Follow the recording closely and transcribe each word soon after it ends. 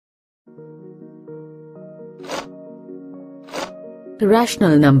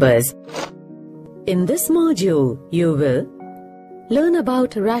rational numbers. In this module, you will learn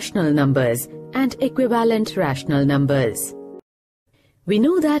about rational numbers and equivalent rational numbers. We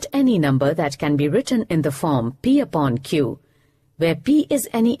know that any number that can be written in the form p upon q, where p is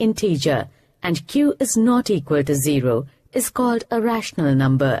any integer and q is not equal to 0, is called a rational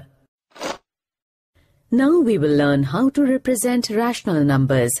number. Now we will learn how to represent rational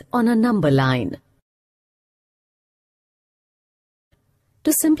numbers on a number line.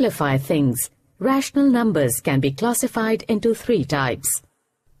 To simplify things, rational numbers can be classified into three types.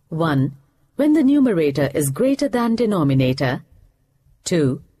 1. When the numerator is greater than denominator.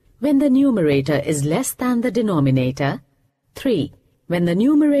 2. When the numerator is less than the denominator. 3. When the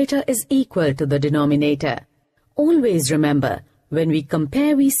numerator is equal to the denominator. Always remember, when we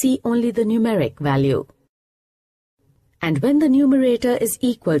compare we see only the numeric value. And when the numerator is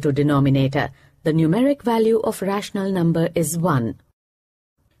equal to denominator, the numeric value of rational number is 1.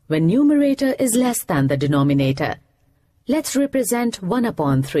 When numerator is less than the denominator, let's represent 1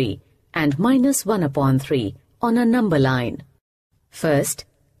 upon 3 and minus 1 upon 3 on a number line. First,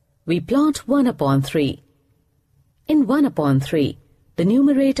 we plot 1 upon 3. In 1 upon 3, the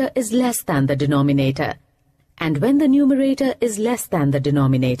numerator is less than the denominator, and when the numerator is less than the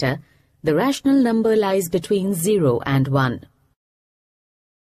denominator, the rational number lies between 0 and 1.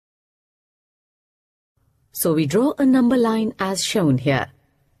 So we draw a number line as shown here.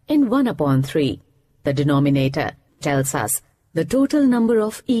 In 1 upon 3, the denominator tells us the total number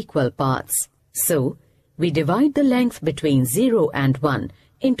of equal parts. So, we divide the length between 0 and 1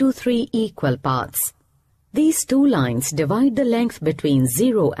 into 3 equal parts. These two lines divide the length between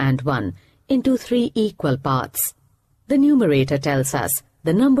 0 and 1 into 3 equal parts. The numerator tells us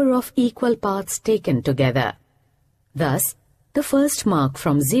the number of equal parts taken together. Thus, the first mark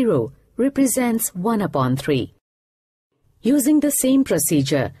from 0 represents 1 upon 3. Using the same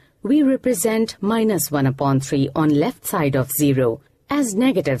procedure, we represent minus 1 upon 3 on left side of 0 as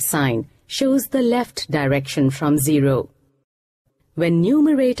negative sign shows the left direction from 0. When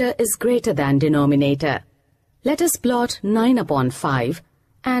numerator is greater than denominator, let us plot 9 upon 5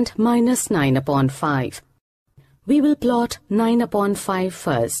 and minus 9 upon 5. We will plot 9 upon 5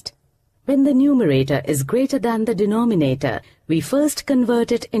 first. When the numerator is greater than the denominator, we first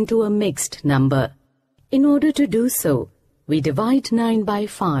convert it into a mixed number. In order to do so, we divide 9 by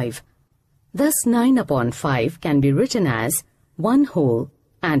 5. Thus 9 upon 5 can be written as 1 whole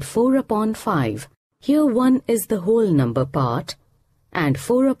and 4 upon 5. Here 1 is the whole number part and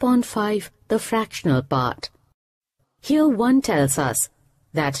 4 upon 5 the fractional part. Here 1 tells us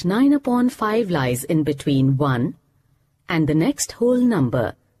that 9 upon 5 lies in between 1 and the next whole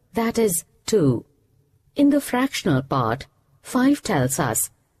number, that is 2. In the fractional part, 5 tells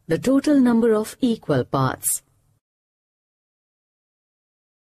us the total number of equal parts.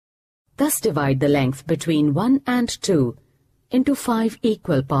 Thus divide the length between 1 and 2 into 5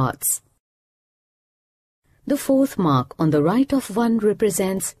 equal parts. The fourth mark on the right of 1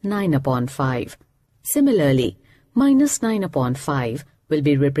 represents 9 upon 5. Similarly, minus 9 upon 5 will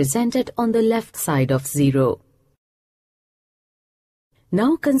be represented on the left side of 0.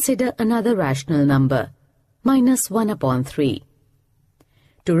 Now consider another rational number, minus 1 upon 3.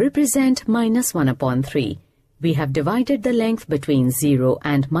 To represent minus 1 upon 3, we have divided the length between 0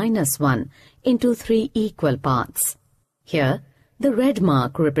 and minus 1 into 3 equal parts. Here, the red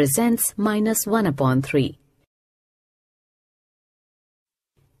mark represents minus 1 upon 3.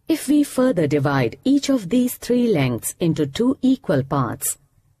 If we further divide each of these 3 lengths into 2 equal parts,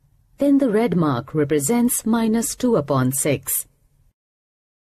 then the red mark represents minus 2 upon 6.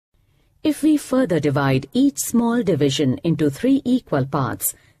 If we further divide each small division into 3 equal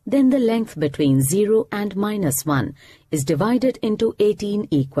parts, then the length between 0 and minus 1 is divided into 18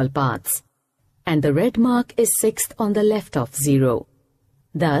 equal parts, and the red mark is 6th on the left of 0.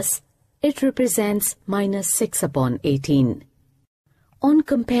 Thus, it represents minus 6 upon 18. On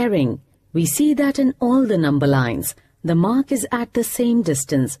comparing, we see that in all the number lines, the mark is at the same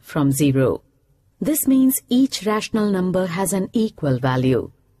distance from 0. This means each rational number has an equal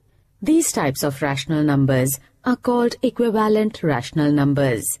value. These types of rational numbers are called equivalent rational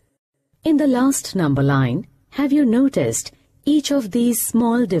numbers. In the last number line, have you noticed each of these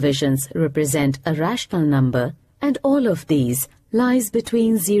small divisions represent a rational number and all of these lies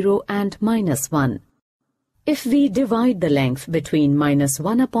between 0 and minus 1. If we divide the length between minus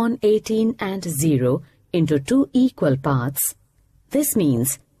 1 upon 18 and 0 into 2 equal parts, this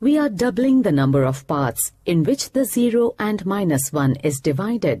means we are doubling the number of parts in which the 0 and minus 1 is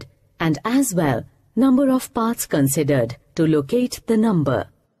divided, and as well number of parts considered to locate the number.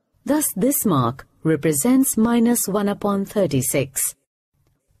 Thus this mark represents minus 1 upon 36.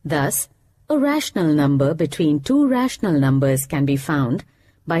 Thus, a rational number between two rational numbers can be found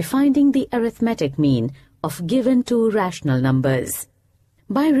by finding the arithmetic mean of given two rational numbers.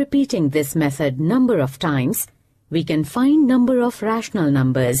 By repeating this method number of times, we can find number of rational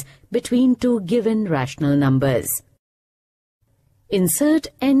numbers between two given rational numbers. Insert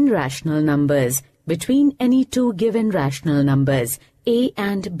n rational numbers between any two given rational numbers a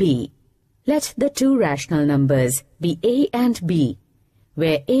and b. Let the two rational numbers be a and b,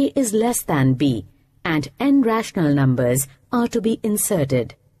 where a is less than b, and n rational numbers are to be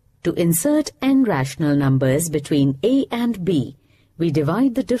inserted. To insert n rational numbers between a and b, we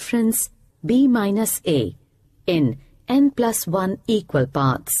divide the difference b minus a in n plus 1 equal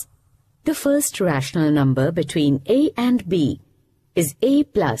parts. The first rational number between a and b is a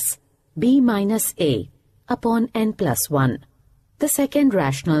plus b minus a upon n plus 1. The second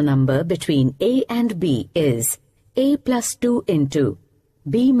rational number between a and b is a plus 2 into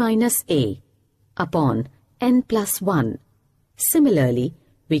b minus a upon n plus 1. Similarly,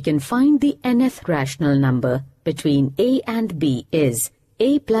 we can find the nth rational number between a and b is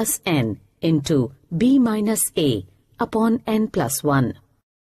a plus n into b minus a upon n plus 1.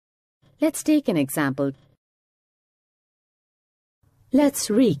 Let's take an example. Let's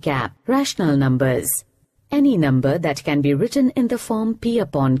recap rational numbers. Any number that can be written in the form p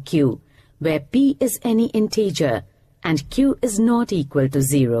upon q, where p is any integer and q is not equal to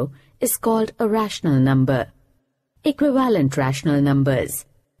 0, is called a rational number. Equivalent rational numbers.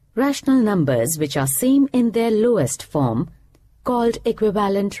 Rational numbers which are same in their lowest form, called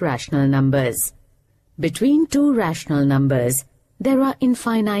equivalent rational numbers. Between two rational numbers, there are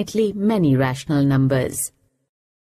infinitely many rational numbers.